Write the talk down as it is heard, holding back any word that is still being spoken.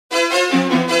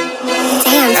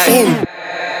Backend.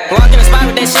 Walk in the spot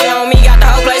with that shit on me, got the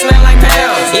whole place smelling like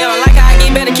pounds. You don't like how I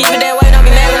get better, keep it that way, don't be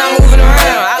mad when I'm moving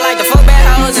around. I like to fuck bad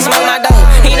hoes and smoke my dope.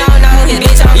 He don't know his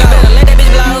bitch on go. You better let that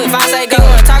bitch blow if I say go.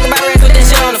 Wanna talk about rest with that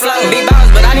shit on the floor. Big boss,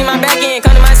 but I need my back end.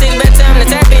 Come to my city, better tell him to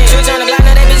tap in. Switch on the Glock,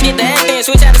 now that bitch get the act in.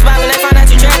 Switch out the spot when they find out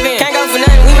you trapping. Can't go for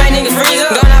nothing, we make niggas freeze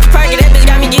up. Going off the perky, that bitch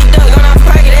got me geeked up. Going off the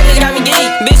perky, that bitch got me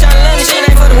geeked. Bitch on the love me, shit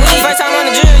ain't for the weak. First time on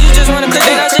the drill, you just wanna click.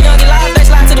 They know she gon' get live, they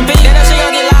slide to the beat. They know she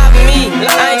gon' get live with me.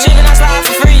 I ain't trippin', I slide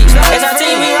for free. SRT,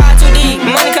 we ride too deep.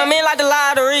 Money come in like the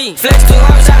lottery. Flex too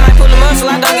hard, I might pull a muscle.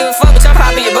 I don't give a fuck, but I'm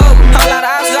poppin' your bubble. Whole lot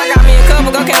of options, I got me a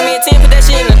couple. Go count me a 10, put that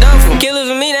shit in the duffel. Killers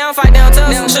with me, they don't fight, they don't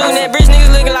tussle. Shootin' that bridge,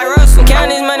 niggas looking like Russell. Countin'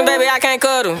 this money, baby, I can't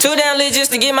cuddle. Too damn lit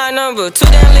just to get my number. Too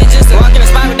damn lit just to walk in the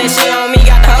spot with that shit on me.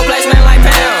 Got the whole place smelling like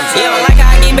pounds. You don't like